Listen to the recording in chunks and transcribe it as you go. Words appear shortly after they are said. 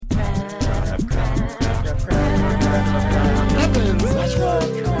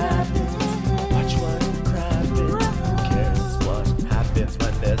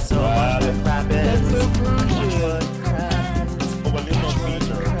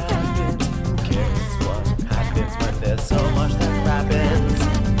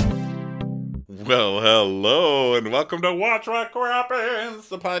and welcome to Watch What Crappens,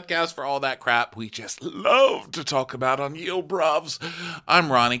 the podcast for all that crap we just love to talk about on Yield Bruvs.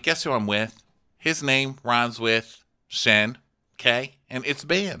 I'm Ronnie. Guess who I'm with? His name rhymes with Shen, okay? And it's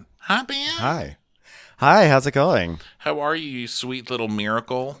Ben. Hi, Ben. Hi. Hi, how's it going? How are you, you sweet little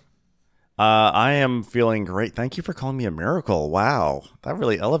miracle? I am feeling great. Thank you for calling me a miracle. Wow, that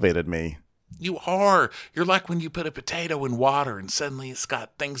really elevated me. You are. You're like when you put a potato in water and suddenly it's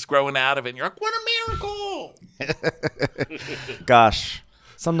got things growing out of it and you're like, what a miracle! Gosh,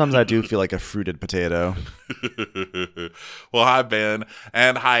 sometimes I do feel like a fruited potato. Well, hi, Ben.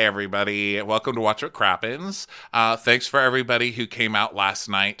 And hi, everybody. Welcome to Watch What Crappens. Thanks for everybody who came out last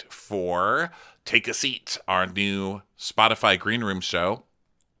night for Take a Seat, our new Spotify Green Room show.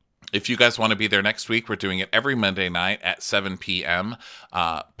 If you guys want to be there next week, we're doing it every Monday night at 7 p.m.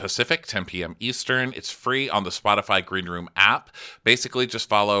 Pacific, 10 p.m. Eastern. It's free on the Spotify Green Room app. Basically, just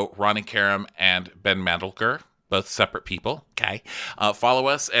follow Ronnie Karam and Ben Mandelker, both separate people, okay? Follow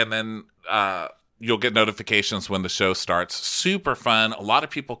us, and then you'll get notifications when the show starts. Super fun. A lot of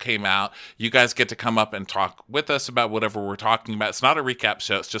people came out. You guys get to come up and talk with us about whatever we're talking about. It's not a recap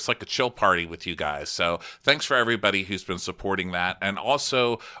show. It's just like a chill party with you guys. So thanks for everybody who's been supporting that. And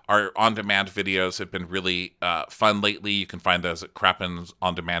also our on-demand videos have been really fun lately. You can find those at Crappens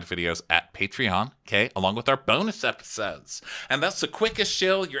on-demand videos at Patreon, okay, along with our bonus episodes. And that's the quickest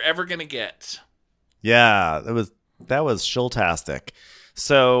shill you're ever going to get. Yeah, that was shiltastic.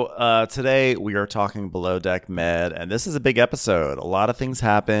 So today we are talking Below Deck Med, and this is a big episode. A lot of things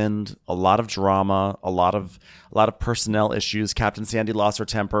happened, a lot of drama, a lot of personnel issues. Captain Sandy lost her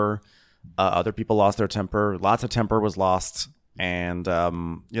temper. Other people lost their temper. Lots of temper was lost, and it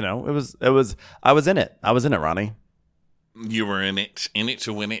was. I was in it. Ronnie. You were in it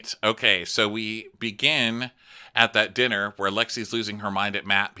to win it. Okay, so we begin at that dinner where Lexi's losing her mind at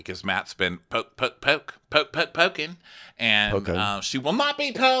Matt because Matt's been poking, and she will not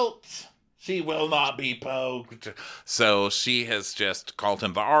be poked. She will not be poked. So she has just called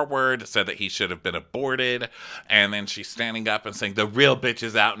him the R word, said that he should have been aborted, and then she's standing up and saying, the real bitch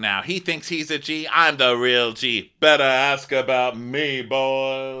is out now. He thinks he's a G. I'm the real G. Better ask about me,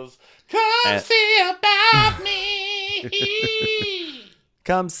 boys. Come see about me.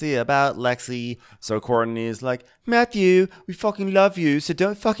 Come see about Lexi. So Courtney's like, Matthew, we fucking love you, so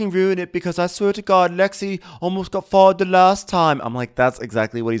don't fucking ruin it because I swear to God, Lexi almost got fired the last time. I'm like, that's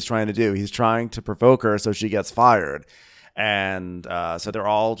exactly what he's trying to do. He's trying to provoke her so she gets fired. And so they're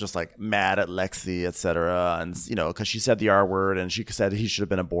all just like mad at Lexi, etc. And, because she said the R word and she said he should have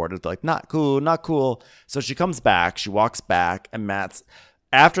been aborted. They're like, not cool. So she comes back, she walks back, and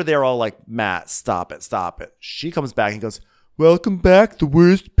after they're all like, Matt, stop it. She comes back and goes, welcome back, the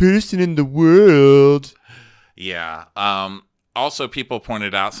worst person in the world. Yeah. Also, people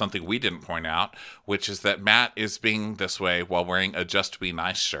pointed out something we didn't point out, which is that Matt is being this way while wearing a Just Be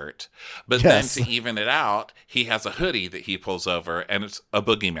Nice shirt. But yes. Then to even it out, he has a hoodie that he pulls over, and it's a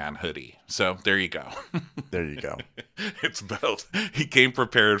Boogeyman hoodie. So there you go. There you go. It's both. He came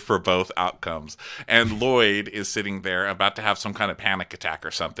prepared for both outcomes. And Lloyd is sitting there about to have some kind of panic attack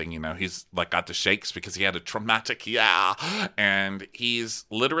or something. He's like got the shakes because he had a traumatic and he's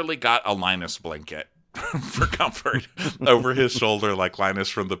literally got a Linus blanket for comfort over his shoulder like Linus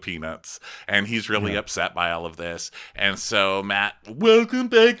from the Peanuts, and he's really upset by all of this. And so Matt, welcome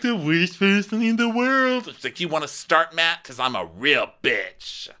back to worst person in the world. It's like, you want to start, Matt? Because I'm a real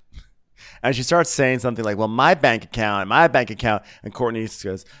bitch. And she starts saying something like, well, my bank account. And Courtney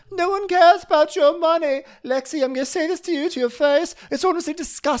goes, no one cares about your money. Lexi, I'm going to say this to you, to your face. It's honestly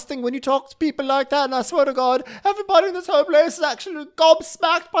disgusting when you talk to people like that. And I swear to God, everybody in this whole place is actually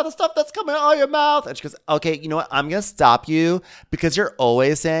gobsmacked by the stuff that's coming out of your mouth. And she goes, okay, you know what? I'm going to stop you because you're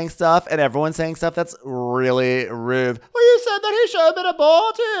always saying stuff and everyone's saying stuff that's really rude. Well, you said that he should have been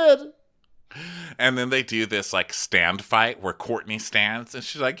aborted. And then they do this like stand fight where Courtney stands and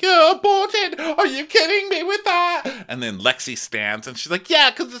she's like, you're aborted. Are you kidding me with that? And then Lexi stands and she's like,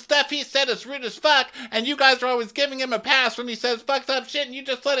 yeah, because the stuff he said is rude as fuck. And you guys are always giving him a pass when he says fucked up shit and you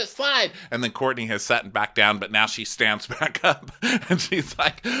just let it slide. And then Courtney has sat back down, but now she stands back up and she's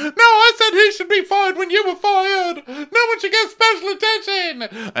like, no, I said he should be fired when you were fired. No one should get special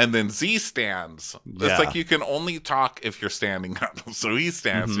attention. And then Z stands. Yeah. It's like you can only talk if you're standing up. So he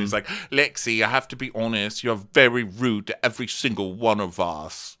stands and he's like, Lexi, I have to be honest, you're very rude to every single one of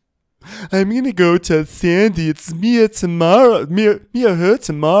us. I'm going to go tell Sandy it's me or her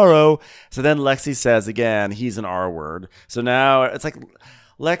tomorrow. So then Lexi says again, he's an R word. So now it's like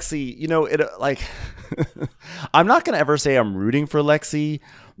Lexi, I'm not going to ever say I'm rooting for Lexi,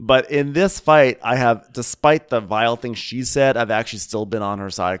 but in this fight, I have, despite the vile things she said, I've actually still been on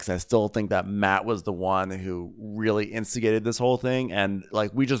her side because I still think that Matt was the one who really instigated this whole thing. And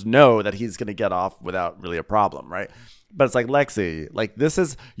like, we just know that he's going to get off without really a problem, right? But it's like, Lexi, like,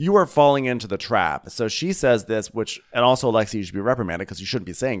 you are falling into the trap. So she says this, and also Lexi, you should be reprimanded because you shouldn't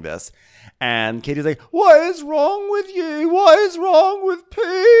be saying this. And Katie's like, what is wrong with you? What is wrong with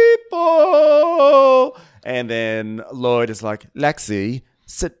people? And then Lloyd is like, Lexi,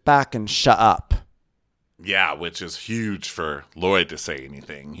 sit back and shut up. Yeah, which is huge for Lloyd to say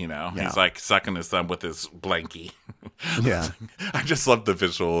anything, Yeah. He's like sucking his thumb with his blankie. Yeah. I just love the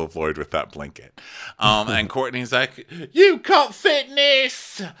visual of Lloyd with that blanket. And Courtney's like, you cut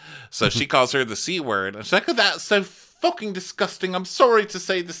fitness. So she calls her the C word. And she's like, oh, that's so fucking disgusting. I'm sorry to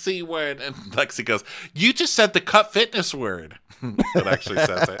say the C word. And Lexi goes, you just said the cut fitness word. That actually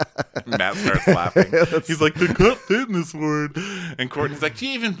says it. Matt starts laughing. He's like, the cut fitness word. And Courtney's like, do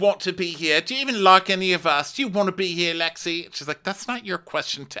you even want to be here? Do you even like any of us? Do you want to be here, Lexi? And she's like, that's not your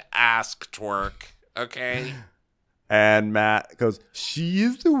question to ask, twerk. Okay? And Matt goes, she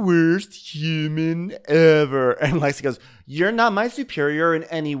is the worst human ever. And Lexi goes, you're not my superior in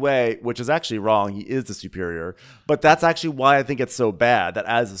any way, which is actually wrong. He is the superior. But that's actually why I think it's so bad that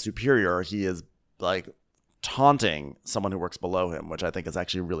as a superior, he is like taunting someone who works below him, which I think is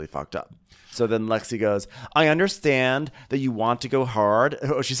actually really fucked up. So then Lexi goes, I understand that you want to go hard.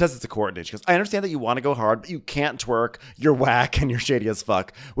 Oh, she says it's a Courtney. She goes, I understand that you want to go hard, but you can't twerk. You're whack and you're shady as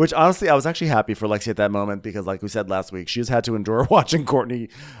fuck. Which honestly, I was actually happy for Lexi at that moment because like we said last week, she's had to endure watching Courtney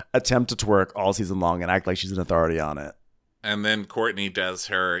attempt to twerk all season long and act like she's an authority on it. And then Courtney does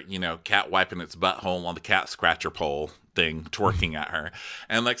her, cat wiping its butthole on the cat scratcher pole thing, twerking at her.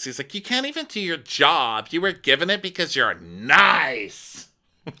 And Lexi's like, you can't even do your job. You were given it because you're nice.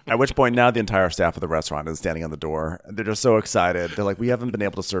 At which point now the entire staff of the restaurant is standing on the door. They're just so excited. They're like, we haven't been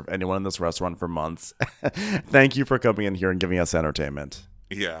able to serve anyone in this restaurant for months. Thank you for coming in here and giving us entertainment.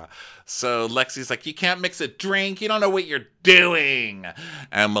 Yeah. So Lexi's like, you can't mix a drink. You don't know what you're doing.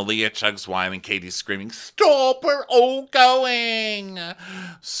 And Malia chugs wine and Katie's screaming, stop, we're all going.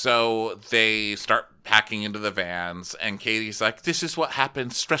 So they start packing into the vans and Katie's like, this is what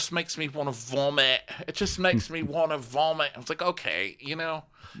happens. Stress makes me want to vomit. It just makes me want to vomit. I was like, okay,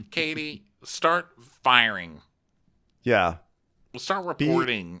 Katie, start firing. Yeah. We'll start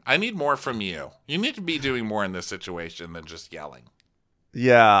reporting. I need more from you. You need to be doing more in this situation than just yelling.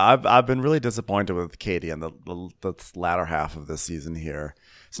 Yeah, I've been really disappointed with Katie in the latter half of this season here.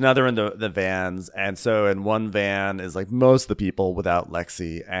 So now they're in the vans, and so in one van is like most of the people without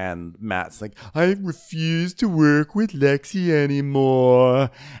Lexi, and Matt's like, I refuse to work with Lexi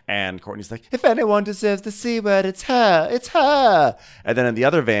anymore. And Courtney's like, if anyone deserves the C word, it's her. It's her. And then in the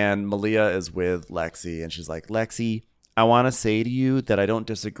other van, Malia is with Lexi, and she's like, Lexi, I want to say to you that I don't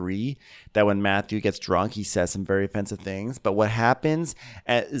disagree that when Matthew gets drunk, he says some very offensive things. But what happens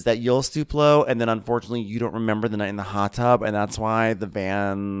is that you'll stoop low, and then unfortunately you don't remember the night in the hot tub, and that's why the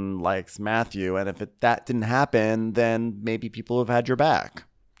van likes Matthew. And if that didn't happen, then maybe people have had your back.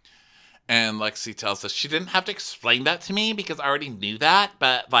 And Lexi tells us she didn't have to explain that to me because I already knew that.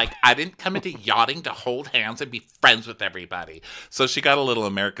 But, I didn't come into yachting to hold hands and be friends with everybody. So she got a little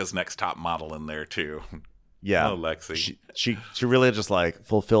America's Next Top Model in there, too. Yeah. Oh, Lexi. She really just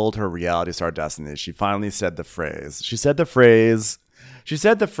fulfilled her reality star destiny. She finally said the phrase. She said the phrase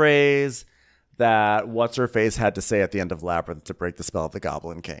that what's her face had to say at the end of Labyrinth to break the spell of the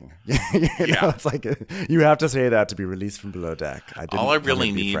Goblin King. It's like you have to say that to be released from Below Deck. All I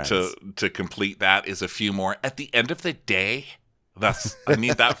really need to complete that is a few more. At the end of the day, I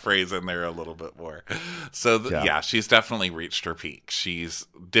need that phrase in there a little bit more. So she's definitely reached her peak. She's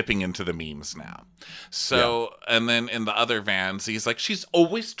dipping into the memes now. So, and then in the other vans, he's like, she's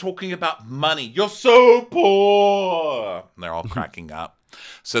always talking about money. You're so poor. And they're all cracking up.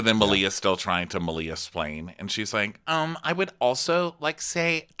 So then Malia's still trying to Malia-splain. And she's like, I would also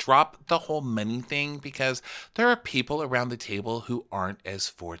say drop the whole money thing because there are people around the table who aren't as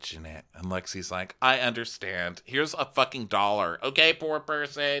fortunate. And Lexi's like, I understand. Here's a fucking $1. Okay, poor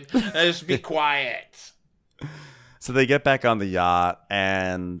person. Just be quiet. So they get back on the yacht,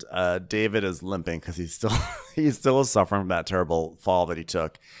 and David is limping because he's still suffering from that terrible fall that he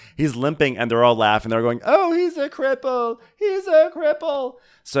took. He's limping, and they're all laughing. They're going, "Oh, he's a cripple! He's a cripple!"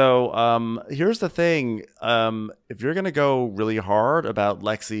 So here's the thing: if you're gonna go really hard about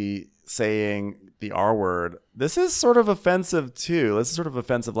Lexi saying the R word, this is sort of offensive too. This is sort of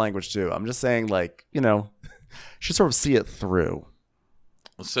offensive language too. I'm just saying, should sort of see it through.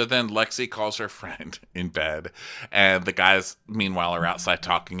 So then Lexi calls her friend in bed, and the guys, meanwhile, are outside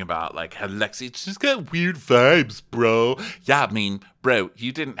talking about, like, how Lexi just got weird vibes, bro. Yeah, I mean, bro,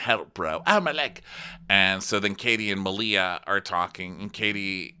 you didn't help, bro. Oh, my leg. And so then Katie and Malia are talking, and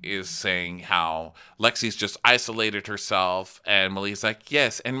Katie is saying how Lexi's just isolated herself, and Malia's like,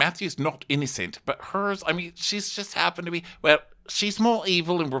 yes, and Matthew's not innocent, but hers, I mean, she's just happened to be, well, she's more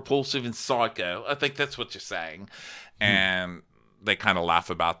evil and repulsive and psycho. I think that's what you're saying. And they kind of laugh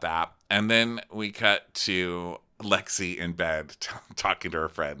about that. And then we cut to Lexi in bed talking to her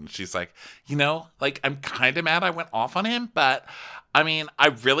friend. She's like, like, I'm kind of mad I went off on him, but I mean, I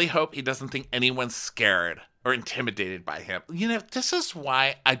really hope he doesn't think anyone's scared or intimidated by him. This is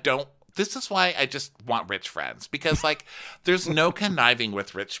why I just want rich friends, because, like, there's no conniving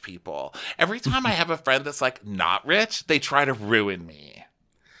with rich people. Every time I have a friend that's, like, not rich, they try to ruin me.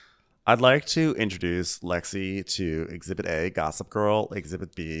 I'd like to introduce Lexi to Exhibit A, Gossip Girl,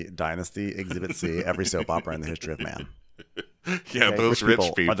 Exhibit B, Dynasty, Exhibit C, every soap opera in the history of man. Yeah, okay, those rich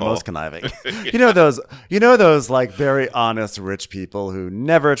people are the most conniving. Yeah. those like very honest rich people who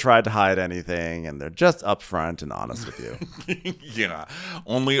never tried to hide anything, and they're just upfront and honest with you. Yeah,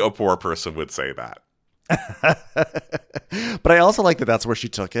 only a poor person would say that. But I also like that that's where she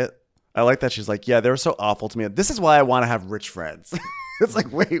took it. I like that she's like, yeah, they were so awful to me. This is why I want to have rich friends. It's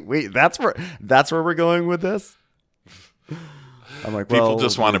like, wait, that's where we're going with this? I'm like, people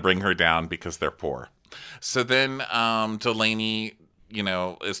just want to bring her down because they're poor. So then Delaney,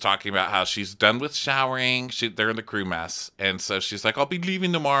 is talking about how she's done with showering. They're in the crew mess. And so she's like, I'll be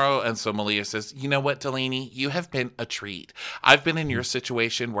leaving tomorrow. And so Malia says, you know what, Delaney? You have been a treat. I've been in your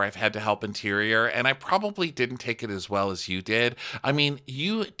situation where I've had to help Interior, and I probably didn't take it as well as you did. I mean,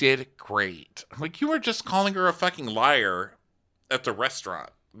 you did great. Like, you were just calling her a fucking liar at the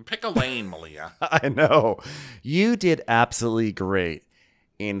restaurant. Pick a lane, Malia. I know. You did absolutely great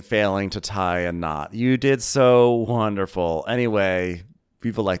in failing to tie a knot. You did so wonderful. Anyway,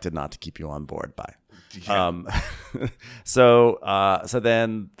 we've elected not to keep you on board. Bye. Yeah. So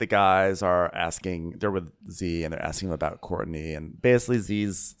then the guys are asking, they're with Z, and they're asking him about Courtney, and basically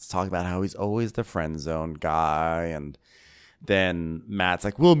Z's talking about how he's always the friend zone guy, and then Matt's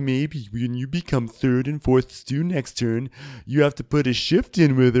like, well, maybe when you become third and fourth stew next turn, you have to put a shift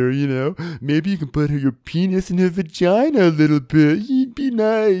in with her, Maybe you can put your penis in her vagina a little bit. Be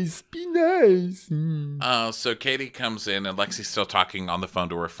nice. Be nice. So Katie comes in, and Lexi's still talking on the phone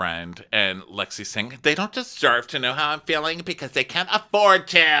to her friend. And Lexi's saying, they don't deserve to know how I'm feeling because they can't afford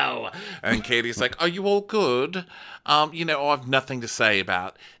to. And Katie's like, are you all good? I have nothing to say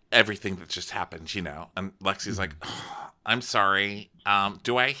about everything that just happened, And Lexi's like, I'm sorry.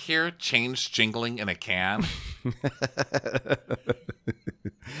 Do I hear change jingling in a can?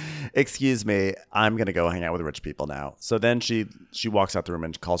 Excuse me. I'm going to go hang out with rich people now. So then she walks out the room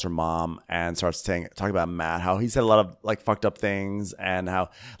and calls her mom and starts talking about Matt, how he said a lot of like fucked up things, and how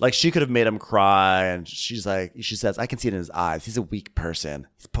like she could have made him cry. And she says, I can see it in his eyes. He's a weak person.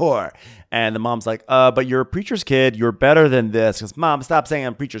 He's poor. And the mom's like, but you're a preacher's kid. You're better than this. Because, Mom, stop saying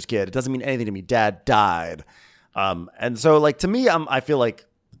I'm a preacher's kid. It doesn't mean anything to me. Dad died. And so like to me, I feel like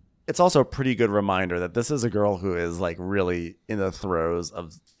it's also a pretty good reminder that this is a girl who is like really in the throes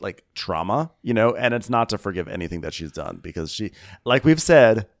of like trauma, and it's not to forgive anything that she's done, because she, like we've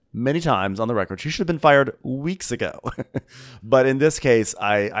said many times on the record, she should have been fired weeks ago. But in this case,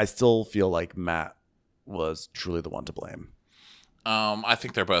 I still feel like Matt was truly the one to blame. I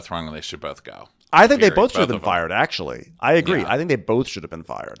think they're both wrong and they should both go. I think they both should have been fired, actually. I agree. Yeah. I think they both should have been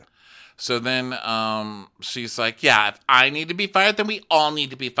fired. So then she's like, yeah, if I need to be fired, then we all need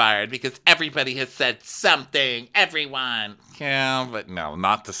to be fired because everybody has said something. Everyone. Yeah, but no,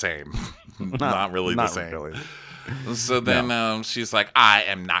 not the same. Not really the same. Really. So then she's like, I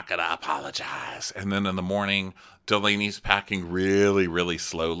am not going to apologize. And then in the morning, Delaney's packing really, really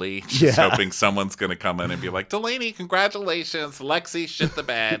slowly. She's hoping someone's going to come in and be like, Delaney, congratulations. Lexi shit the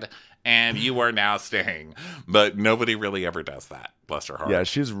bed. And you are now staying. But nobody really ever does that. Bless her heart. Yeah,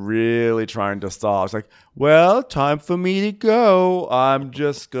 she's really trying to stall. She's like, well, time for me to go. I'm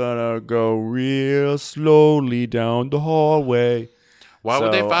just going to go real slowly down the hallway. Why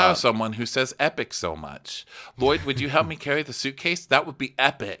would they fire someone who says epic so much? Lloyd, would you help me carry the suitcase? That would be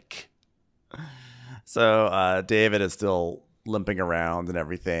epic. So David is still limping around and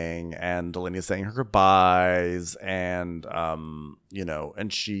everything, and Delaney's saying her goodbyes, and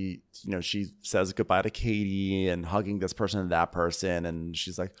and she says goodbye to Katie and hugging this person and that person, and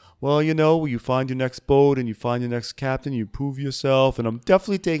she's like, well, you find your next boat and you find your next captain, you prove yourself, and I'm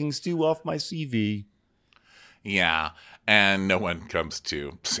definitely taking Stu off my CV. Yeah, and no one comes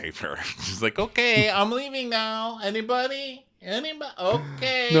to save her. She's like, okay, I'm leaving now. Anybody? Anybody?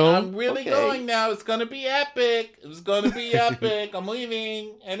 Okay, No? I'm really Okay. going now. It's gonna be epic. It's gonna be epic. I'm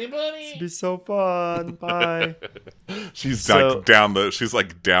leaving. Anybody? It'd be so fun. Bye. She's So- like down the. She's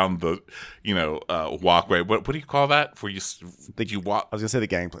like down the, walkway. What do you call that? Where you walk? I was gonna say the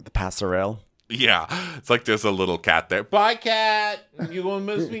gangplank, the passerelle. Yeah, it's like there's a little cat there. Bye, cat. You gonna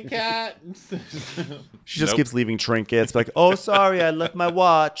miss me, cat? She just Nope. keeps leaving trinkets. Like, oh, sorry, I left my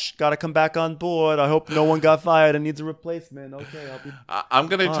watch. Gotta come back on board. I hope no one got fired and needs a replacement. Okay, I'll be. I'm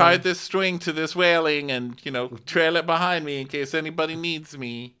gonna Bye. tie this string to this railing and trail it behind me in case anybody needs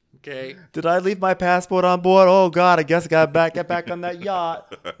me. Okay. Did I leave my passport on board? Oh God, I guess I gotta get back on that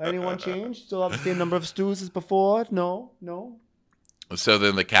yacht. Anyone change? Still have the same number of stews as before? No. So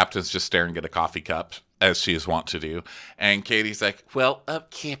then the captain's just staring at a coffee cup, as she is wont to do. And Katie's like, well,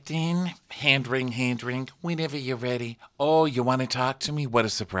 Captain, hand ring, whenever you're ready. Oh, you want to talk to me? What a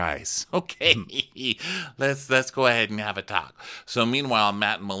surprise. Okay, let's go ahead and have a talk. So meanwhile,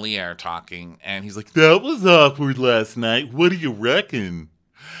 Matt and Malia are talking, and he's like, that was awkward last night. What do you reckon?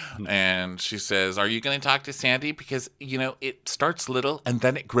 And she says, are you going to talk to Sandy? Because, it starts little and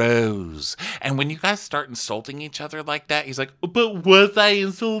then it grows. And when you guys start insulting each other like that, he's like, but was I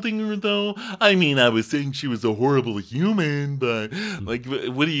insulting her, though? I mean, I was saying she was a horrible human, but, like,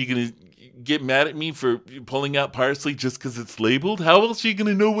 what are you going to get mad at me for pulling out parsley just because it's labeled? How else are you going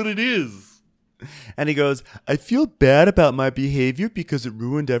to know what it is? And he goes, I feel bad about my behavior because it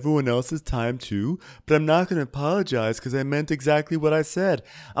ruined everyone else's time too, but I'm not going to apologize because I meant exactly what I said.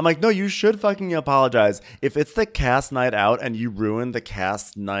 I'm like, no, you should fucking apologize. If it's the cast night out and you ruined the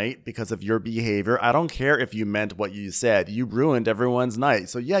cast night because of your behavior, I don't care if you meant what you said. You ruined everyone's night.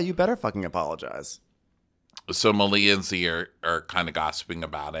 So yeah, you better fucking apologize. So Malia and Z are kind of gossiping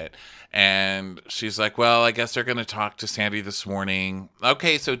about it. And she's like, well, I guess they're going to talk to Sandy this morning.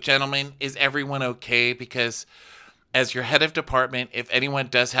 Okay, so gentlemen, is everyone okay? Because as your head of department, if anyone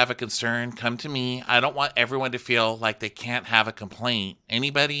does have a concern, come to me. I don't want everyone to feel like they can't have a complaint.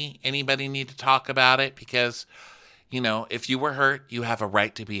 Anybody need to talk about it? Because, if you were hurt, you have a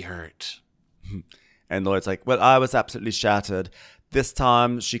right to be hurt. And Lloyd's like, well, I was absolutely shattered. This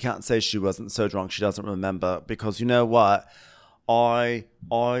time, she can't say she wasn't so drunk she doesn't remember, because you know what? I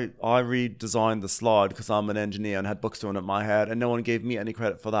redesigned the slide because I'm an engineer and had books thrown at my head, and no one gave me any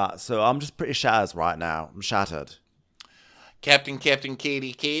credit for that. So I'm just pretty shattered right now. I'm shattered. Captain,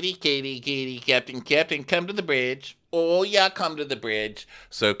 Katie, Captain, come to the bridge. Oh, yeah, come to the bridge.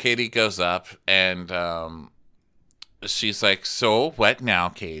 So Katie goes up and she's like, so what now,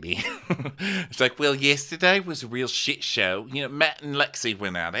 Katie? It's like, well, yesterday was a real shit show. Matt and Lexi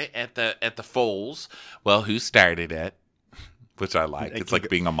went at it at the Falls. Well, who started it? Which I like. It's like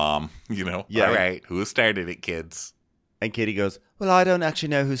being a mom, Yeah. All right, who started it, kids? And Katie goes, well, I don't actually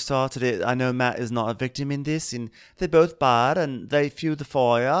know who started it. I know Matt is not a victim in this, and they're both bad, and they fueled the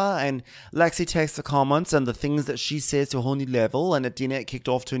fire, and Lexi takes the comments and the things that she says to a whole new level, and at dinner it kicked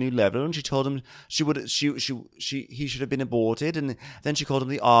off to a new level, and she told him he should have been aborted, and then she called him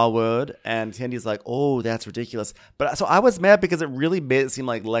the R word, and Sandy's like, oh, that's ridiculous. But so I was mad because it really made it seem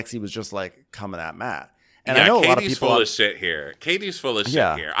like Lexi was just like coming at Matt. And yeah, I know Katie's a lot of people full of shit here. Katie's full of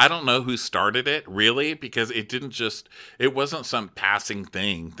shit here. I don't know who started it, really, because it wasn't some passing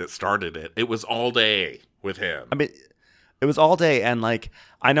thing that started it. It was all day with him. I mean, it was all day, and like,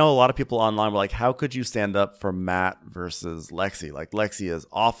 I know a lot of people online were like, how could you stand up for Matt versus Lexi? Like, Lexi is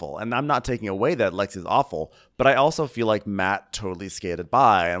awful. And I'm not taking away that Lexi is awful, but I also feel like Matt totally skated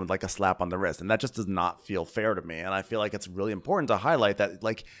by and with like a slap on the wrist. And that just does not feel fair to me. And I feel like it's really important to highlight that,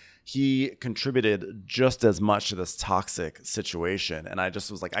 like, he contributed just as much to this toxic situation. And I just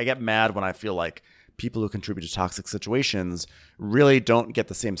was like, I get mad when I feel like people who contribute to toxic situations really don't get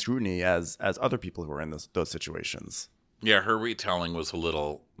the same scrutiny as other people who are in those situations. Yeah, her retelling was a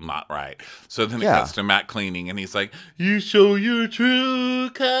little not right. So then it comes to Matt cleaning, and he's like, you show your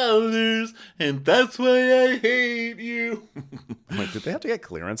true colors, and that's why I hate you. I'm like, did they have to get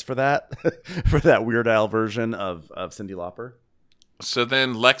clearance for that? For that Weird Al version of Cyndi Lauper? So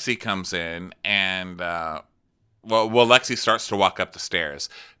then Lexi comes in, and Lexi starts to walk up the stairs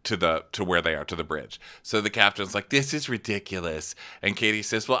to where they are, to the bridge. So the captain's like, this is ridiculous. And Katie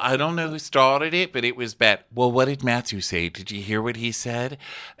says, well, I don't know who started it, but it was bad. Well, what did Matthew say? Did you hear what he said?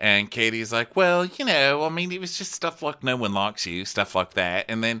 And Katie's like, well, I mean, it was just stuff like no one likes you, stuff like that.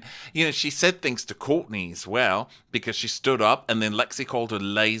 And then, she said things to Courtney as well, because she stood up, and then Lexi called her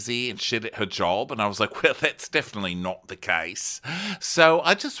lazy and shit at her job. And I was like, well, that's definitely not the case. So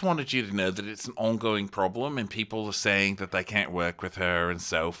I just wanted you to know that it's an ongoing problem, and people are saying that they can't work with her and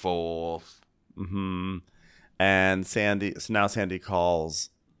so forth. And now Sandy calls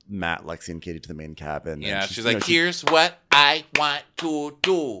Matt, Lexi, and Katie to the main cabin. Yeah, and she's like, here's what I want to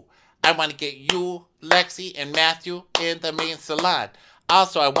do. I want to get you, Lexi, and Matthew in the main salon.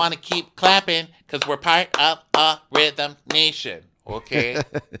 Also, I want to keep clapping because we're part of a rhythm nation. Okay?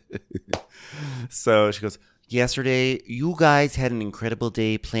 So she goes, yesterday, you guys had an incredible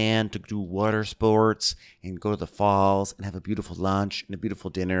day planned to do water sports and go to the falls and have a beautiful lunch and a beautiful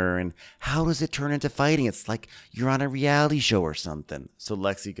dinner. And how does it turn into fighting? It's like you're on a reality show or something. So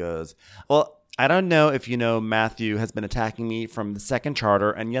Lexi goes, well, I don't know if you know, Matthew has been attacking me from the second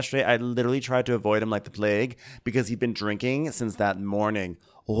charter. And yesterday, I literally tried to avoid him like the plague because he'd been drinking since that morning.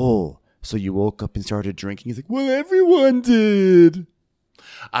 Oh, so you woke up and started drinking? He's like, well, everyone did.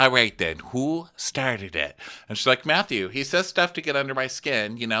 All right, then. Who started it? And she's like, Matthew, he says stuff to get under my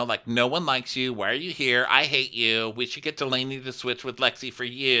skin, like, no one likes you. Why are you here? I hate you. We should get Delaney to switch with Lexi for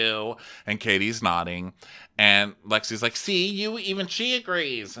you. And Katie's nodding. And Lexi's like, see, even she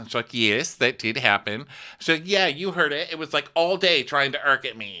agrees. And she's like, yes, that did happen. She's like, yeah, you heard it. It was like all day trying to irk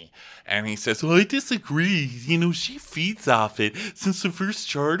at me. And he says, well, I disagree. She feeds off it. Since the first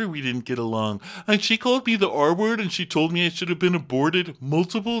charter, we didn't get along. And she called me the R word, and she told me I should have been aborted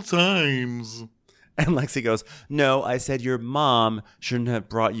multiple times. And Lexi goes, no, I said your mom shouldn't have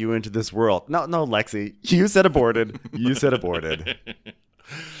brought you into this world. No, Lexi, you said aborted. You said aborted.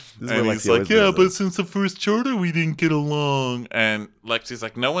 And he's like, yeah, but since the first charter, we didn't get along. And Lexi's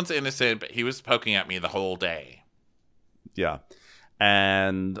like, no one's innocent, but he was poking at me the whole day. Yeah.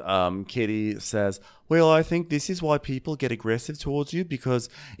 And Katie says, well, I think this is why people get aggressive towards you, because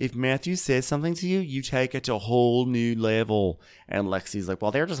if Matthew says something to you, you take it to a whole new level. And Lexi's like,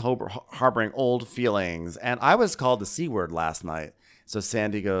 well, they're just harboring old feelings. And I was called the C word last night. So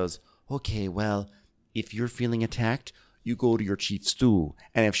Sandy goes, okay, well, if you're feeling attacked, you go to your chief stew.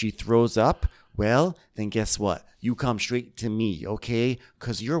 And if she throws up, well, then guess what? You come straight to me, okay?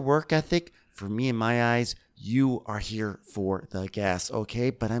 Because your work ethic, for me in my eyes, you are here for the gas, okay?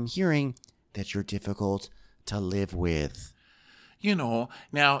 But I'm hearing that you're difficult to live with.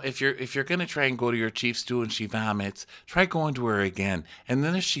 Now if you're gonna try and go to your chief stew and she vomits, try going to her again. And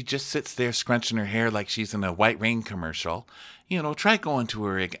then if she just sits there scrunching her hair like she's in a White Rain commercial, try going to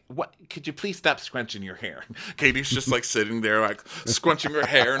her again. What? Could you please stop scrunching your hair? Katie's just like sitting there, like scrunching her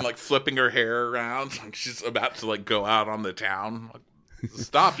hair and like flipping her hair around, like she's about to like go out on the town. Like,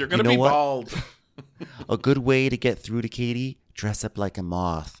 stop! You're gonna be bald. A good way to get through to Katie: dress up like a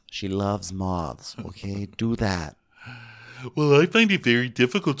moth. She loves moths. Okay, do that. Well, I find it very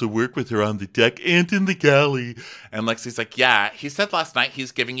difficult to work with her on the deck and in the galley. And Lexi's like, yeah, he said last night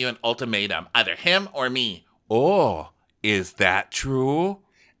he's giving you an ultimatum, either him or me. Oh, is that true?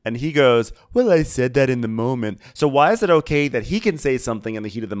 And he goes, well, I said that in the moment. So why is it okay that he can say something in the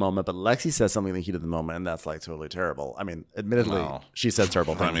heat of the moment, but Lexi says something in the heat of the moment, and that's like totally terrible? I mean, admittedly, she says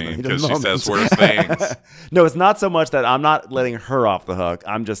terrible things in the heat of the moment. Because she says worse things. No, it's not so much that I'm not letting her off the hook.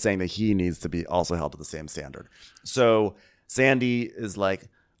 I'm just saying that he needs to be also held to the same standard. So Sandy is like,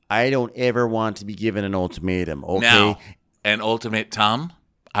 I don't ever want to be given an ultimatum, okay? Now, an ultimatum?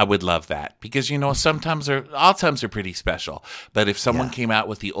 I would love that because, all tums are pretty special. But if someone came out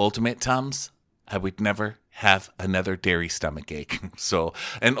with the ultimate tums, I would never have another dairy stomach ache. So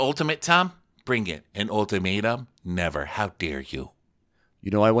an ultimate tum, bring it. An ultimatum, never. How dare you?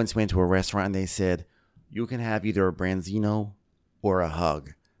 I once went to a restaurant and they said, you can have either a branzino or a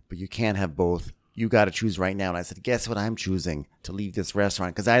hug, but you can't have both. You got to choose right now. And I said, guess what I'm choosing to leave this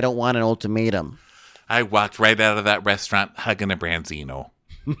restaurant because I don't want an ultimatum. I walked right out of that restaurant hugging a branzino.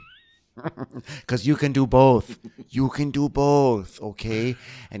 Because you can do both. You can do both, okay?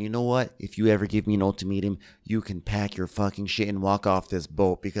 And you know what? If you ever give me an ultimatum, you can pack your fucking shit and walk off this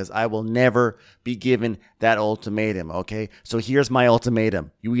boat because I will never be given that ultimatum, okay? So here's my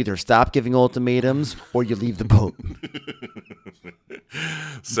ultimatum. You either stop giving ultimatums or you leave the boat.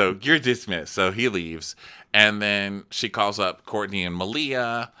 So you're dismissed. So he leaves. And then she calls up Courtney and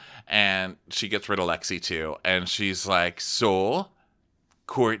Malia, and she gets rid of Lexi too. And she's like, so,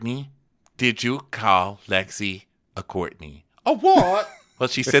 Courtney, did you call Lexi a Courtney? A what? Well,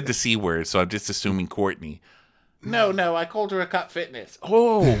 she said the C word, so I'm just assuming Courtney. No, I called her a Cut Fitness.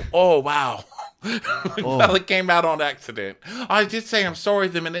 Oh, wow. Well, it came out on accident. I did say I'm sorry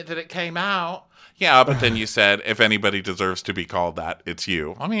the minute that it came out. Yeah, but then you said, if anybody deserves to be called that, it's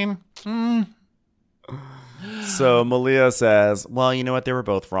you. I mean, So Malia says, well, you know what? They were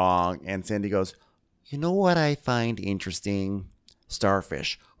both wrong. And Sandy goes, you know what I find interesting?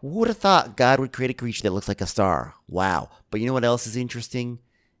 Starfish. Who would have thought God would create a creature that looks like a star? Wow. But you know what else is interesting?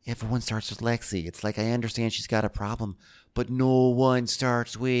 Everyone starts with Lexi. It's like I understand she's got a problem, but no one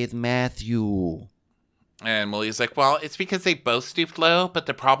starts with Matthew. And Malia's like, well, it's because they both stooped low, but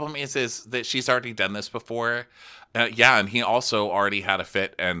the problem is that she's already done this before. Yeah, and he also already had a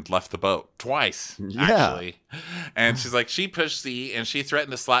fit and left the boat twice, actually. And she's like, she pushed Z and she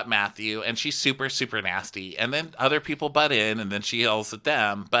threatened to slap Matthew, and she's super, super nasty. And then other people butt in, and then she yells at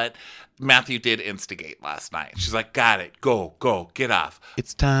them. But Matthew did instigate last night. She's like, got it. Go, get off.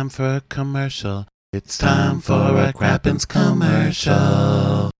 It's time for a commercial. It's time for a Crappens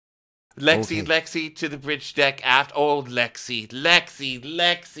commercial. Lexi, to the bridge deck aft. Oh, Lexi.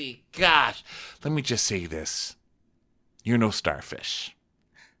 Gosh, let me just say this. You're no starfish.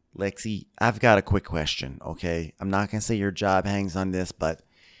 Lexi, I've got a quick question, okay? I'm not going to say your job hangs on this, but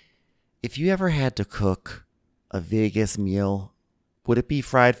if you ever had to cook a Vegas meal, would it be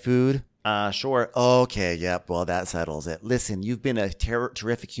fried food? Sure. Okay, yep, well, that settles it. Listen, you've been a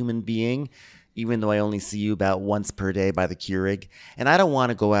terrific human being, even though I only see you about once per day by the Keurig. And I don't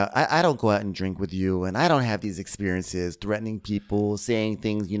want to go out. I don't go out and drink with you. And I don't have these experiences threatening people, saying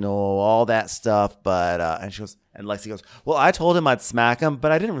things, all that stuff. But, and Lexi goes, well, I told him I'd smack him,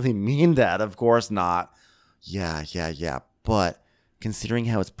 but I didn't really mean that. Of course not. Yeah. But considering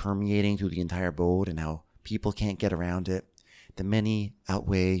how it's permeating through the entire boat and how people can't get around it, the many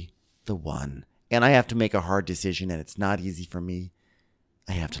outweigh the one. And I have to make a hard decision, and it's not easy for me.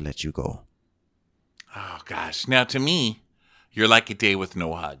 I have to let you go. Oh, gosh. Now, to me, you're like a day with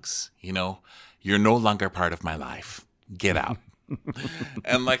no hugs. You're no longer part of my life. Get out.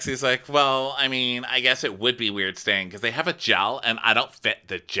 And Lexi's like, well, I mean, I guess it would be weird staying because they have a gel and I don't fit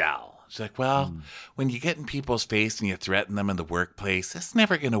the gel. She's like, well, when you get in people's face and you threaten them in the workplace, that's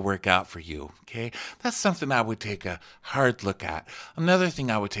never going to work out for you, okay? That's something I would take a hard look at. Another thing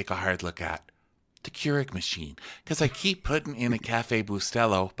I would take a hard look at. The Keurig machine, because I keep putting in a Cafe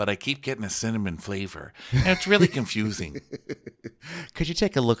Bustelo, but I keep getting a cinnamon flavor. And it's really confusing. Could you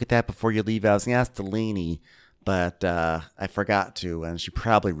take a look at that before you leave? I was going to ask Delaney, but I forgot to, and she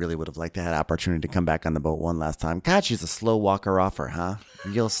probably really would have liked to have opportunity to come back on the boat one last time. God, she's a slow walker offer, huh?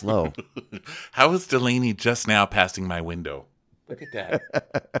 Real slow. How is Delaney just now passing my window? Look at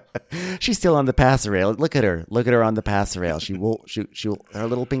that. She's still on the passerelle. Look at her. Look at her on the passerelle. She'll her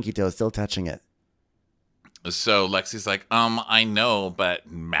little pinky toe is still touching it. So Lexi's like, I know,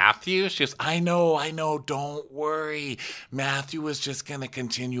 but Matthew? She goes, I know, don't worry. Matthew is just going to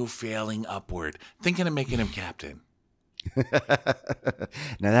continue failing upward. Thinking of making him captain.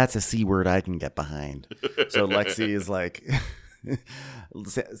 Now that's a C word I can get behind. So Lexi is like,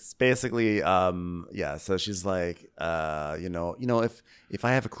 basically, so she's like, if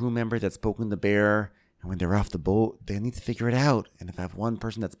I have a crew member that's poking the bear, and when they're off the boat, they need to figure it out. And if I have one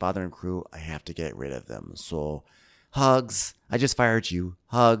person that's bothering crew, I have to get rid of them. So, hugs. I just fired you.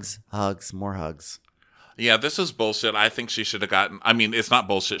 Hugs, more hugs. Yeah, this is bullshit. I think she should have gotten... I mean, it's not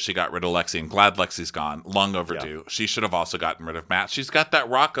bullshit she got rid of Lexi. I'm glad Lexi's gone. Long overdue. Yeah. She should have also gotten rid of Matt. She's got that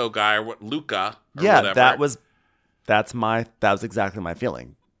Rocco guy, Luca, or whatever. that was exactly my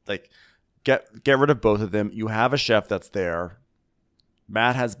feeling. Like, get rid of both of them. You have a chef that's there.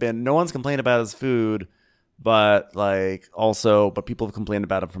 Matt has been, no one's complained about his food, but people have complained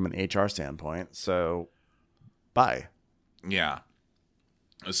about him from an HR standpoint. So, bye. Yeah.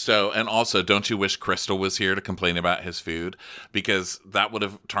 So, and also, don't you wish Crystal was here to complain about his food? Because that would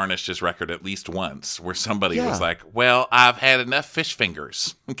have tarnished his record at least once, where somebody was like, well, I've had enough fish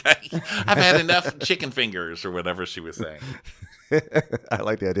fingers. Okay. I've had enough chicken fingers, or whatever she was saying. I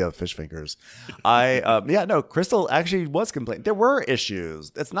like the idea of fish fingers. Crystal actually was complaining. There were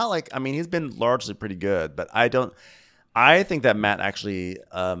issues. It's not like, he's been largely pretty good, but I think that Matt actually,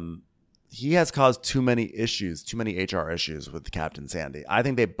 he has caused too many HR issues with Captain Sandy. I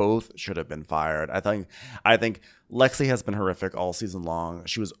think they both should have been fired. I think Lexi has been horrific all season long.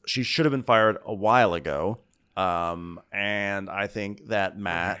 She should have been fired a while ago. And I think that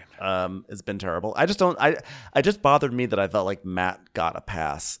Matt has been terrible. I just bothered me that I felt like Matt got a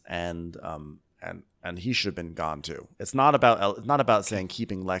pass and he should have been gone too. It's not about saying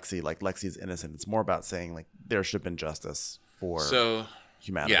keeping Lexi, like Lexi's innocent. It's more about saying like there should have been justice for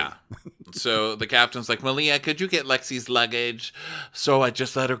humanity. Yeah. So the captain's like, Malia, could you get Lexi's luggage? So I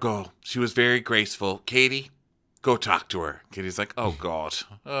just let her go. She was very graceful. Katie, go talk to her. Katie's like, oh, God.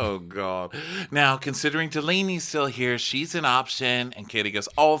 Now, considering Delaney's still here, she's an option. And Katie goes,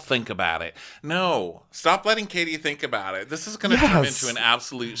 I'll think about it. No, stop letting Katie think about it. This is going to turn into an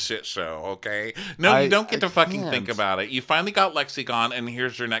absolute shit show, okay? No, you don't get to fucking think about it. You finally got Lexi gone, and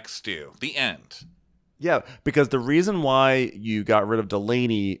here's your next stew. The end. Yeah, because the reason why you got rid of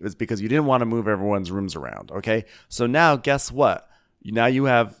Delaney is because you didn't want to move everyone's rooms around, okay? So now, guess what? Now you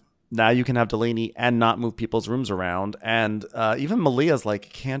have now you can have Delaney and not move people's rooms around. And even Malia's like,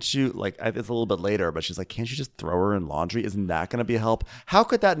 can't you, like, it's a little bit later, but she's like, can't you just throw her in laundry? Isn't that going to be a help? How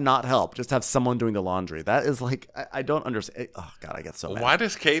could that not help? Just have someone doing the laundry. That is like, I don't understand. Oh, God, I get so mad. Why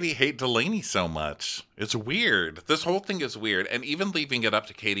does Katie hate Delaney so much? It's weird. This whole thing is weird. And even leaving it up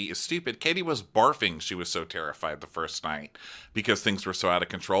to Katie is stupid. Katie was barfing. She was so terrified the first night because things were so out of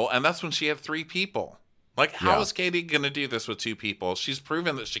control. And that's when she had 3 people. Like, how is Katie going to do this with 2 people? She's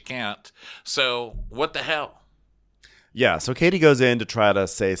proven that she can't. So, what the hell? Yeah, so Katie goes in to try to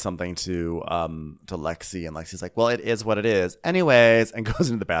say something to Lexi, and Lexi's like, well, it is what it is. Anyways, and goes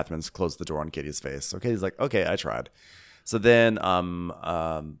into the bathroom and closes the door on Katie's face. So Katie's like, okay, I tried. So then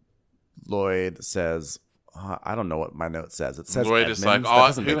Lloyd says, I don't know what my note says. It says Lloyd Edmonds. is like,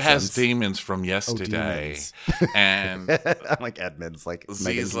 oh, who has demons from yesterday? And I'm like, Edmonds, like Z's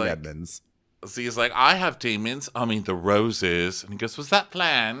Megan like, Edmonds. Z's like, I have demons. I mean, the roses. And he goes, was that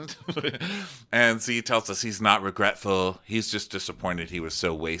planned? And Z tells us he's not regretful. He's just disappointed he was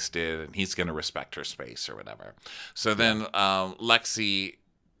so wasted, and he's going to respect her space or whatever. So then Lexi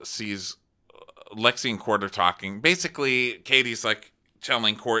sees Lexi and Court are talking. Basically, Katie's like,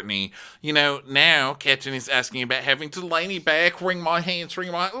 telling Courtney, now Captain is asking about having Delaney back. Wring my hands,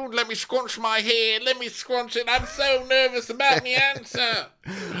 let me scrunch my hair, let me scrunch it. I'm so nervous about my answer.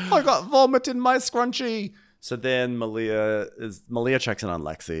 I got vomit in my scrunchie. So then Malia checks in on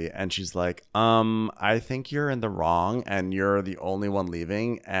Lexi, and she's like, I think you're in the wrong, and you're the only one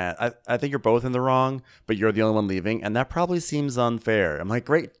leaving. And I think you're both in the wrong, but you're the only one leaving, and that probably seems unfair. I'm like,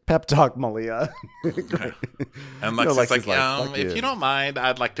 great pep talk, Malia. And Lexi's like, if you don't mind,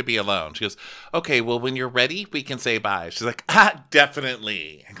 I'd like to be alone. She goes, okay, well, when you're ready, we can say bye. She's like,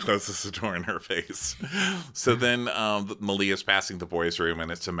 definitely, and closes the door in her face. So then Malia's passing the boys' room,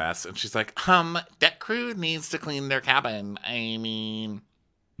 and it's a mess, and she's like, that crew needs to clean their cabin. I mean.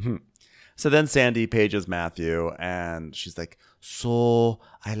 So then Sandy pages Matthew, and she's like, so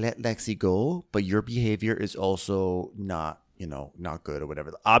I let Lexi go, but your behavior is also not good or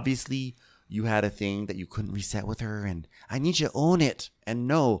whatever. Obviously, you had a thing that you couldn't reset with her, and I need you to own it and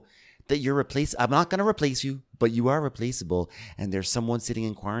know that you're replaced. I'm not going to replace you, but you are replaceable, and there's someone sitting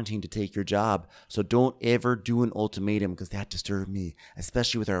in quarantine to take your job. So don't ever do an ultimatum, because that disturbed me,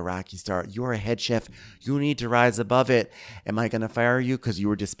 especially with our rocky start. You're a head chef. You need to rise above it. Am I going to fire you because you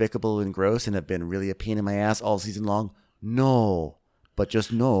were despicable and gross and have been really a pain in my ass all season long? No, but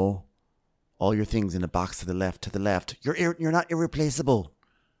just know all your things in a box to the left. You're not irreplaceable.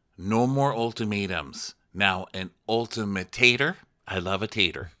 No more ultimatums. Now, an ultimatator. I love a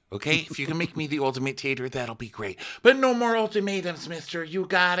tater. Okay, if you can make me the ultimate tater, that'll be great. But no more ultimatums, mister. You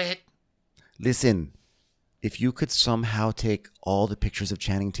got it. Listen, if you could somehow take all the pictures of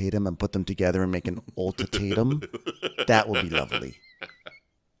Channing Tatum and put them together and make an ultitatum, that would be lovely.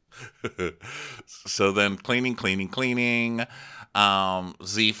 So then cleaning.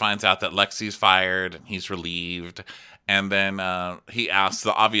 Z finds out that Lexi's fired, and he's relieved. And then he asks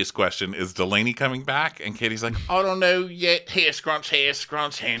the obvious question, is Delaney coming back? And Katie's like, I don't know yet. Hair scrunch,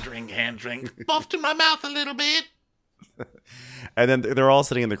 hand drink. Buffed in my mouth a little bit. And then they're all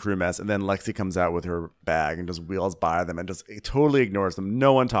sitting in the crew mess. And then Lexi comes out with her bag and just wheels by them and just totally ignores them.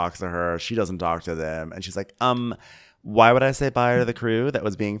 No one talks to her. She doesn't talk to them. And she's like, why would I say bye to the crew that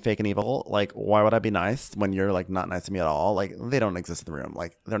was being fake and evil? Like, why would I be nice when you're like not nice to me at all? Like, they don't exist in the room.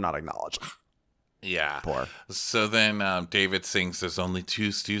 Like, they're not acknowledged. Yeah. Poor. So then David sings, there's only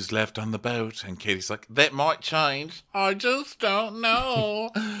 2 stews left on the boat. And Katie's like, that might change. I just don't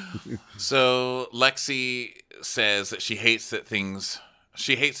know. So Lexi says that she hates the things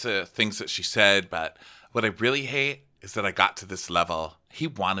that she said. But what I really hate is that I got to this level. He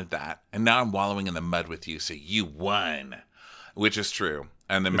wanted that. And now I'm wallowing in the mud with you. So you won. Which is true.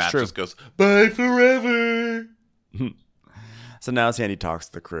 And then Matt just goes, bye forever. So now Sandy talks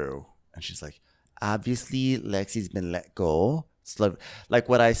to the crew. And she's like, obviously, Lexi's been let go. It's like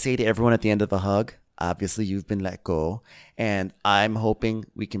what I say to everyone at the end of a hug. Obviously, you've been let go. And I'm hoping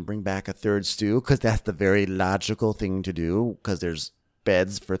we can bring back a 3rd stew, because that's the very logical thing to do, because there's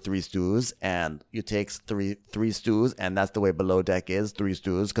beds for 3 stews, and you take three stews, and that's the way Below Deck is, 3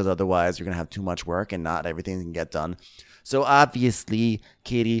 stews, because otherwise you're going to have too much work and not everything can get done. So obviously,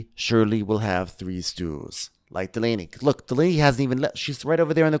 Katie surely will have 3 stews. Like Delaney. Look, Delaney hasn't even left. She's right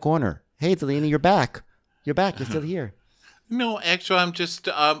over there in the corner. Hey, Delaney, you're back. You're still here. No, actually, I'm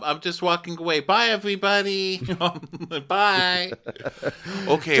just walking away. Bye, everybody. Bye.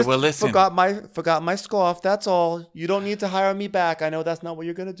 Okay, just well, listen. Forgot my scarf. That's all. You don't need to hire me back. I know that's not what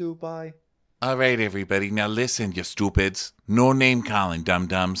you're gonna do. Bye. All right, everybody. Now listen, you stupids. No name calling,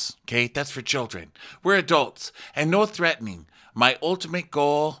 dum-dums. Okay, that's for children. We're adults, and no threatening. My ultimate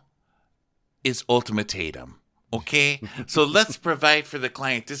goal is ultimatum. Okay, so let's provide for the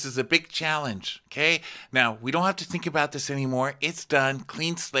client. This is a big challenge. Okay, now we don't have to think about this anymore. It's done.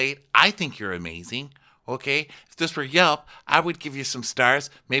 Clean slate. I think you're amazing. Okay, if this were Yelp, I would give you some stars,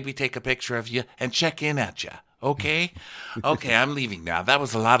 maybe take a picture of you and check in at you. Okay, okay, I'm leaving now. That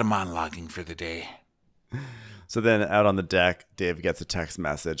was a lot of monologuing for the day. So then out on the deck, Dave gets a text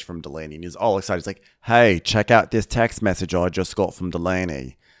message from Delaney, and he's all excited. He's like, hey, check out this text message I just got from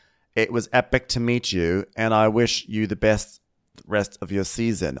Delaney. It was epic to meet you, and I wish you the best rest of your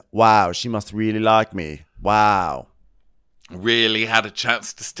season. Wow, she must really like me. Wow. Really had a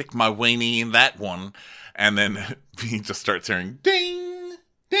chance to stick my weenie in that one. And then he just starts hearing ding,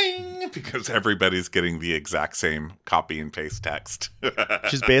 ding, because everybody's getting the exact same copy and paste text.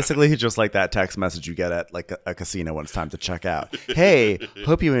 She's basically just like that text message you get at like a casino when it's time to check out. Hey,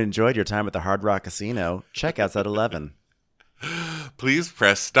 hope you enjoyed your time at the Hard Rock Casino. Checkout's at 11. Please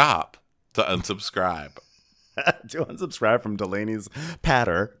press stop to unsubscribe. To unsubscribe from Delaney's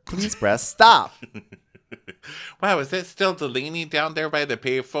patter, please press stop. Wow, is that still Delaney down there by the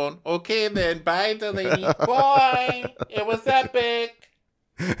payphone? Okay then, bye Delaney. Bye. It was epic.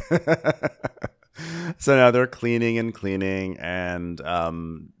 So now they're cleaning, and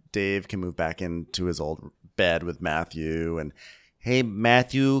Dave can move back into his old bed with Matthew. And hey,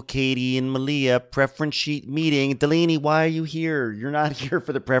 Matthew, Katie, and Malia, preference sheet meeting. Delaney, why are you here? You're not here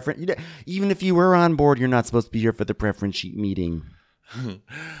for the preference. Even if you were on board, you're not supposed to be here for the preference sheet meeting.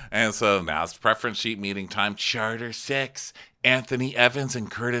 And so now it's preference sheet meeting time. Charter 6. Anthony Evans and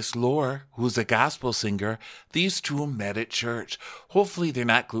Curtis Lohr, who's a gospel singer, these two met at church. Hopefully they're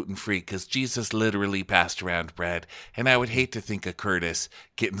not gluten-free because Jesus literally passed around bread. And I would hate to think of Curtis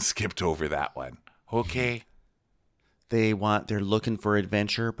getting skipped over that one. Okay? They're looking for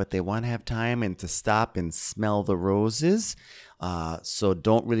adventure, but they want to have time and to stop and smell the roses. So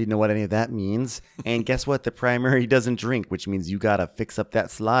don't really know what any of that means. And guess what? The primary doesn't drink, which means you got to fix up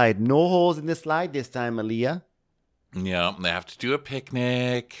that slide. No holes in the slide this time, Malia. Yeah, they have to do a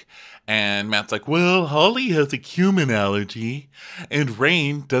picnic. And Matt's like, well, Holly has a cumin allergy. And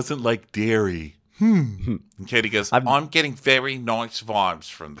Rain doesn't like dairy. And Katie goes, I'm getting very nice vibes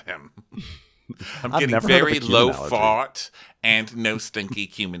from them. I'm getting very low fart and no stinky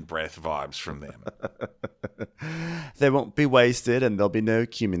cumin breath vibes from them. They won't be wasted and there'll be no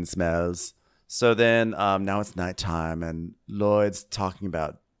cumin smells. So then now it's nighttime and Lloyd's talking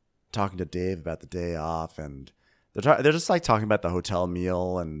to Dave about the day off, and they're just like talking about the hotel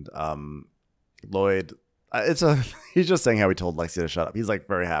meal, and Lloyd he's just saying how he told Lexi to shut up. He's like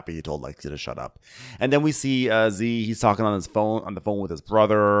very happy he told Lexi to shut up. And then we see Z, he's talking on the phone with his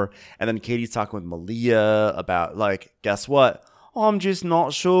brother, and then Katie's talking with Malia about like, guess what? I'm just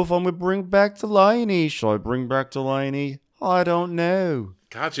not sure if I'm gonna bring back Delaney. Should I bring back Delaney? I don't know.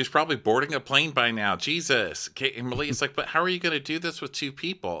 God, she's probably boarding a plane by now. Jesus. And Malia's like, but how are you going to do this with two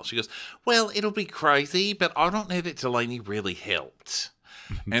people? She goes, well, it'll be crazy, but I don't know that Delaney really helped.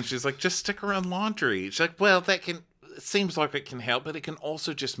 And she's like, just stick her on laundry. She's like, well, it seems like it can help, but it can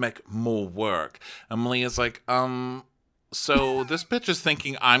also just make more work. And Malia's like, so this bitch is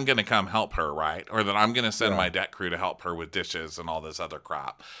thinking I'm going to come help her, right? Or that I'm going to send my deck crew to help her with dishes and all this other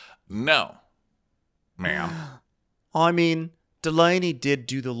crap. No, ma'am. I mean, Delaney did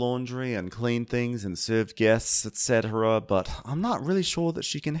do the laundry and clean things and served guests, etc., but I'm not really sure that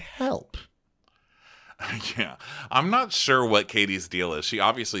she can help. Yeah, I'm not sure what Katie's deal is. She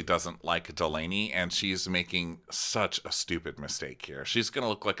obviously doesn't like Delaney, and she's making such a stupid mistake here. She's going to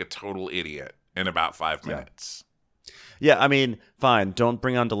look like a total idiot in about 5 minutes. Yeah, I mean, fine, don't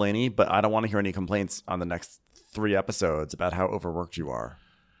bring on Delaney, but I don't want to hear any complaints on the next 3 episodes about how overworked you are.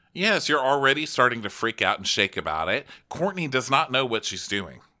 Yes, you're already starting to freak out and shake about it. Courtney does not know what she's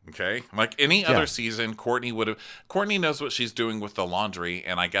doing. Okay, like any other season, Courtney knows what she's doing with the laundry,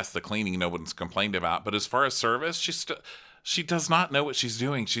 and I guess the cleaning no one's complained about. But as far as service, she does not know what she's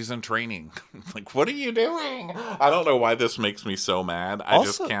doing. She's in training. Like, what are you doing? I don't know why this makes me so mad. I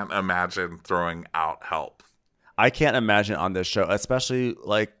just can't imagine throwing out help. I can't imagine on this show, especially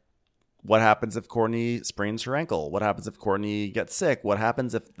like, what happens if Courtney sprains her ankle? What happens if Courtney gets sick? What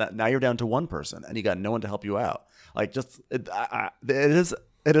happens if now you're down to one person and you got no one to help you out? Like,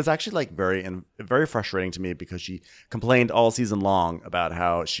 it is actually like very frustrating to me, because she complained all season long about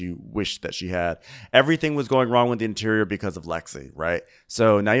how she wished that she had everything was going wrong with the interior because of Lexi, right?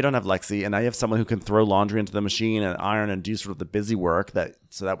 So now you don't have Lexi, and now you have someone who can throw laundry into the machine and iron and do sort of the busy work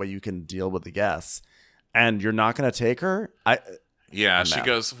so that way you can deal with the guests. And you're not going to take her? She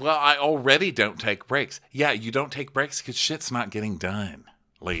goes, well, I already don't take breaks. Yeah, you don't take breaks because shit's not getting done.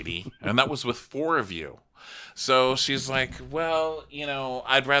 lady. And that was with 4 of you. So she's like, well,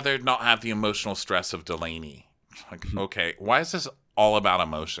 I'd rather not have the emotional stress of Delaney. Like, okay, why is this all about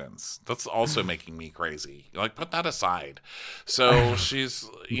emotions? That's also making me crazy. Like, put that aside. So she's,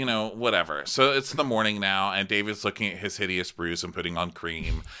 whatever. So it's the morning now, and David's looking at his hideous bruise and putting on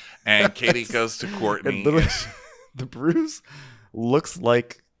cream. And Katie goes to Courtney. The bruise looks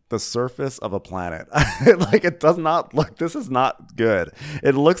like the surface of a planet. Like, it does not look, this is not good.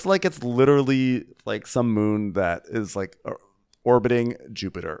 It looks like it's literally like some moon that is like orbiting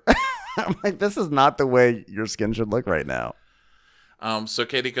Jupiter. I'm like, this is not the way your skin should look right now. So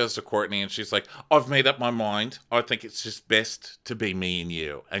Katie goes to Courtney and she's like, I've made up my mind. I think it's just best to be me and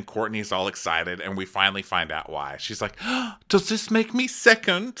you. And Courtney's all excited, and we finally find out why. She's like, does this make me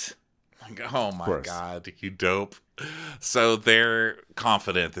second? Like, oh my God, you dope. So they're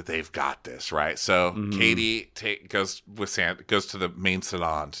confident that they've got this, right? So Katie goes to the main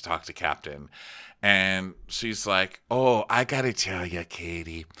salon to talk to Captain. And she's like, oh, I got to tell you,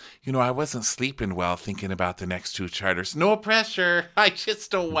 Katie, I wasn't sleeping well thinking about the next 2 charters. No pressure. I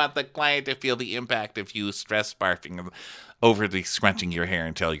just don't want the client to feel the impact of you stress barfing overly scrunching your hair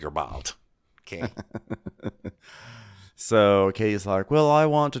until you're bald. Okay. So Katie's like, well, I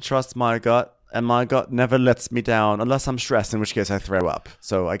want to trust my gut, and my gut never lets me down unless I'm stressed, in which case I throw up.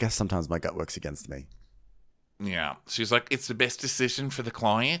 So I guess sometimes my gut works against me. Yeah. She's like, it's the best decision for the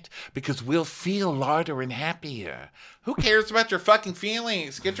client because we'll feel lighter and happier. Who cares about your fucking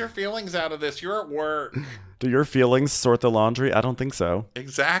feelings? Get your feelings out of this. You're at work. Do your feelings sort the laundry? I don't think so.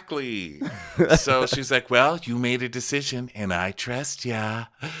 Exactly. So she's like, well, you made a decision and I trust ya.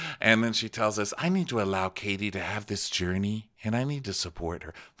 And then she tells us, I need to allow Katie to have this journey and I need to support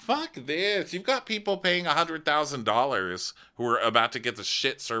her. Fuck this. You've got people paying $100,000 who are about to get the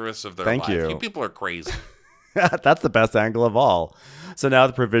shit service of their life. Thank you. You people are crazy. That's the best angle of all. So now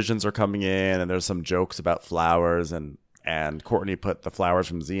the provisions are coming in, and there's some jokes about flowers, and Courtney put the flowers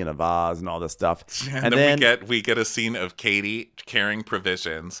from Z in a vase and all this stuff. And then we get a scene of Katie carrying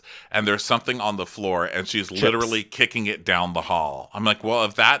provisions, and there's something on the floor, and she's Chips. literally kicking it down the hall. I'm like, well,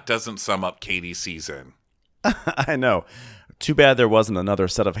 if that doesn't sum up Katie's season. I know. Too bad there wasn't another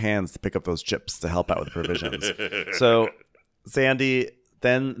set of hands to pick up those chips to help out with the provisions. So then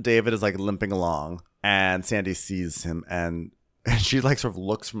David is like limping along. And Sandy sees him, and she like sort of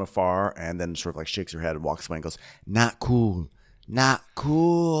looks from afar and then sort of like shakes her head and walks away and goes, not cool, not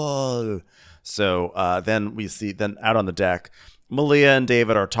cool. So then we see, out on the deck, Malia and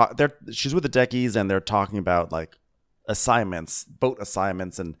David are talking. She's with the deckies, and they're talking about like assignments, boat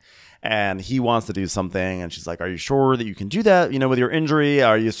assignments, and he wants to do something, and she's like, are you sure that you can do that, with your injury?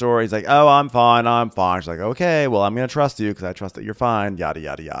 Are you sure? He's like, oh, I'm fine. She's like, okay, well, I'm going to trust you because I trust that you're fine, yada,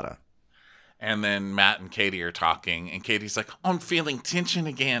 yada, yada. And then Matt and Katie are talking, and Katie's like, I'm feeling tension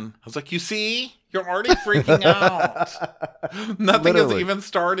again. I was like, you see? You're already freaking out. Nothing has even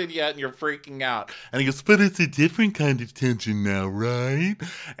started yet, and you're freaking out. And he goes, but it's a different kind of tension now, right?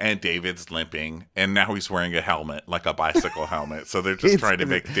 And David's limping, and now he's wearing a helmet, like a bicycle helmet. So they're just trying to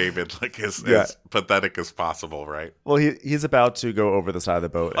make David like as pathetic as possible, right? Well, he's about to go over the side of the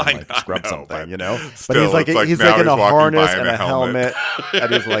boat and scrub something, But still, he's like in a harness and a helmet, and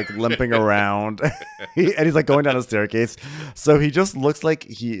he's like limping around, and he's like going down a staircase. So he just looks like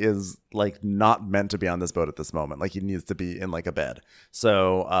he is like not meant to be on this boat at this moment. Like he needs to be in like a bed.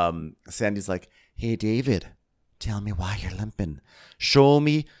 So Sandy's like, hey David, tell me why you're limping. Show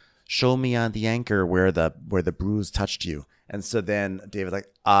me on the anchor where the bruise touched you. And so then David's like,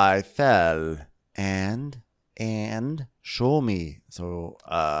 I fell and show me. So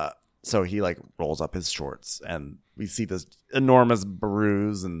he like rolls up his shorts, and we see this enormous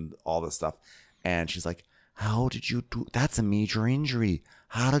bruise and all this stuff. And she's like, how did you do? That's a major injury.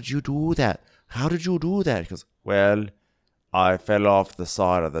 How did you do that? He goes, well, I fell off the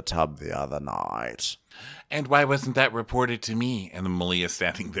side of the tub the other night. And why wasn't that reported to me? And then Malia's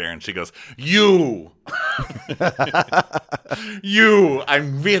standing there, and she goes, you! You!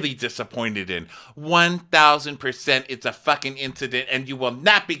 I'm really disappointed in. 1,000% it's a fucking incident, and you will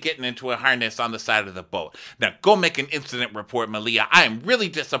not be getting into a harness on the side of the boat. Now go make an incident report, Malia. I am really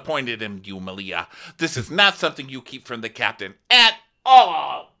disappointed in you, Malia. This is not something you keep from the captain at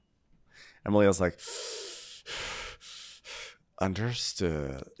all. And Malia's like,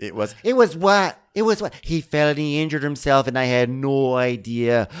 understood. It was what? He fell and he injured himself, and I had no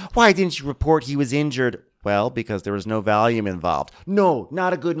idea. Why didn't you report he was injured? Well, because there was no Valium involved. No,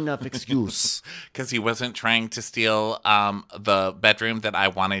 not a good enough excuse. Because he wasn't trying to steal the bedroom that I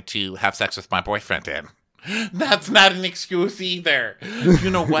wanted to have sex with my boyfriend in. That's not an excuse either. You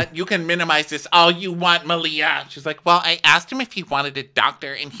know what? You can minimize this all you want, Malia. She's like, well, I asked him if he wanted a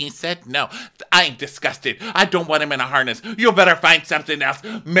doctor, and he said no. I'm disgusted. I don't want him in a harness. You better find something else.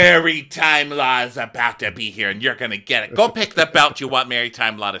 Maritime Law is about to be here, and you're going to get it. Go pick the belt you want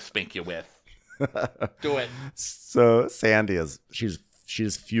Maritime Law to spank you with. Do it. So Sandy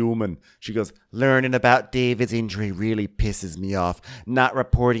she's fuming. She goes, learning about David's injury really pisses me off. Not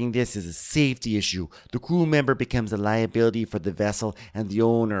reporting this is a safety issue. The crew member becomes a liability for the vessel and the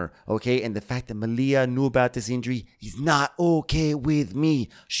owner, okay? And the fact that Malia knew about this injury is not okay with me.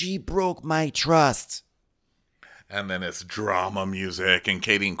 She broke my trust. And then it's drama music, and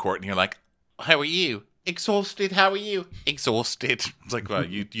Katie and Courtney are like, how are you? Exhausted. How are you? Exhausted. It's like, well,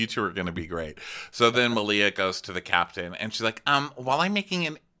 you two are going to be great. So then Malia goes to the captain, and she's like, while I'm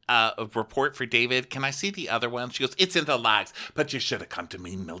making a report for David, can I see the other one? She goes, it's in the logs, but you should have come to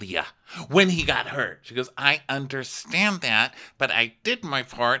me, Malia, when he got hurt. She goes, I understand that, but I did my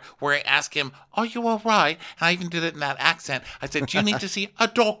part where I asked him, are you all right? And I even did it in that accent. I said, do you need to see a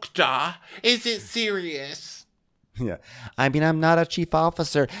doctor? Is it serious? Yeah. I mean, I'm not a chief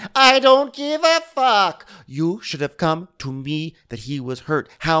officer. I don't give a fuck. You should have come to me that he was hurt.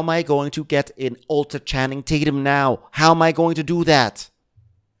 How am I going to get in Ulta Channing Tatum now? How am I going to do that?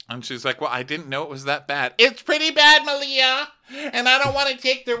 And she's like, well, I didn't know it was that bad. It's pretty bad, Malia. And I don't want to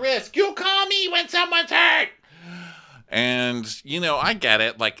take the risk. You call me when someone's hurt. And, I get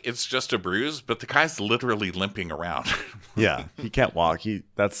it. Like, it's just a bruise, but the guy's literally limping around. Yeah. He can't walk.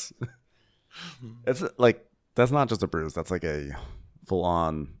 It's not just a bruise. That's like a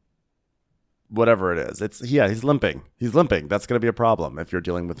full-on whatever it is. He's limping. He's limping. That's going to be a problem if you're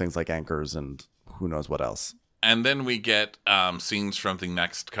dealing with things like anchors and who knows what else. And then we get scenes from the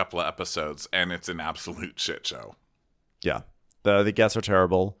next couple of episodes, and it's an absolute shit show. Yeah. The guests are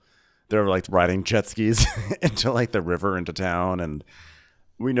terrible. They're like riding jet skis into like the river into town, and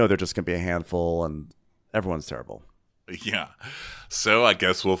we know they're just going to be a handful, and everyone's terrible. Yeah. So I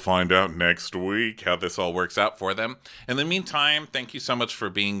guess we'll find out next week how this all works out for them. In the meantime, thank you so much for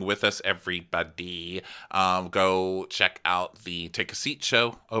being with us, everybody. Go check out the Take a Seat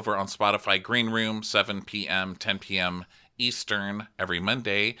show over on Spotify Green Room, 7 p.m., 10 p.m. Eastern every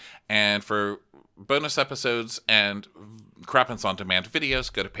Monday. And for bonus episodes and Crappens On Demand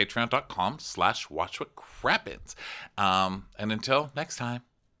videos, go to patreon.com/watchwhatcrappens. And until next time,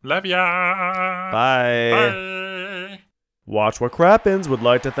 love ya. Bye. Bye. Watch What Crappens would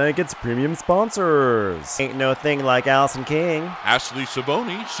like to thank its premium sponsors. Ain't no thing like Allison King. Ashley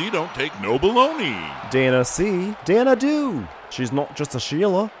Savoni, she don't take no baloney. Dana C. Dana Do. She's not just a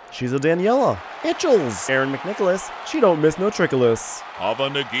Sheila, she's a Daniela. Itchels. Aaron McNicholas. She don't miss no trickolas. Ava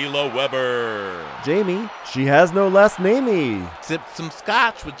Nagila Weber. Jamie. She has no last namey. Sip some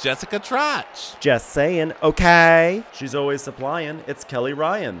scotch with Jessica Trotch. Just saying, okay. She's always supplying. It's Kelly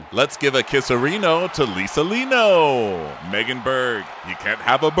Ryan. Let's give a kisserino to Lisa Lino. Megan Berg. You can't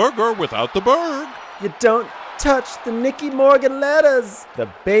have a burger without the Berg. You don't touch the Nikki Morgan letters. The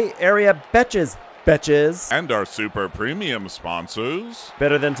Bay Area Betches. Betches. And our super premium sponsors.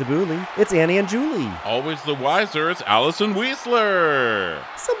 Better than Tabbouleh, it's Annie and Julie. Always the wiser, it's Allison Weisler.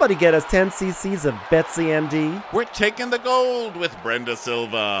 Somebody get us 10 cc's of Betsy MD. We're taking the gold with Brenda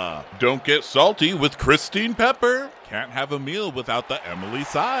Silva. Don't get salty with Christine Pepper. Can't have a meal without the Emily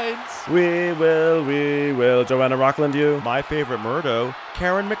Sides. We will. Joanna Rockland, you. My favorite Murdo,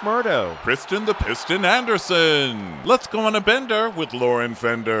 Karen McMurdo. Kristen the Piston Anderson. Let's go on a bender with Lauren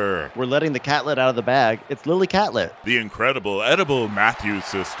Fender. We're letting the catlet out of the bag. It's Lily Catlet. The incredible edible Matthews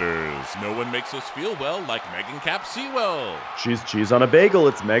sisters. No one makes us feel well like Megan Cap Sewell. She's cheese on a bagel.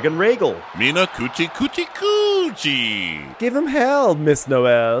 It's Megan Regal. Mina Coochie Coochie Coochie. Give him hell, Miss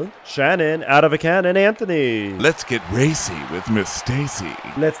Noel. Shannon, out of a cannon, Anthony. Let's get racy with Miss Stacy.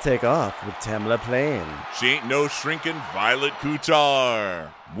 Let's take off with Tamla Plain. She ain't no shrinking Violet Kuchar.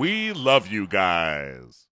 We love you guys.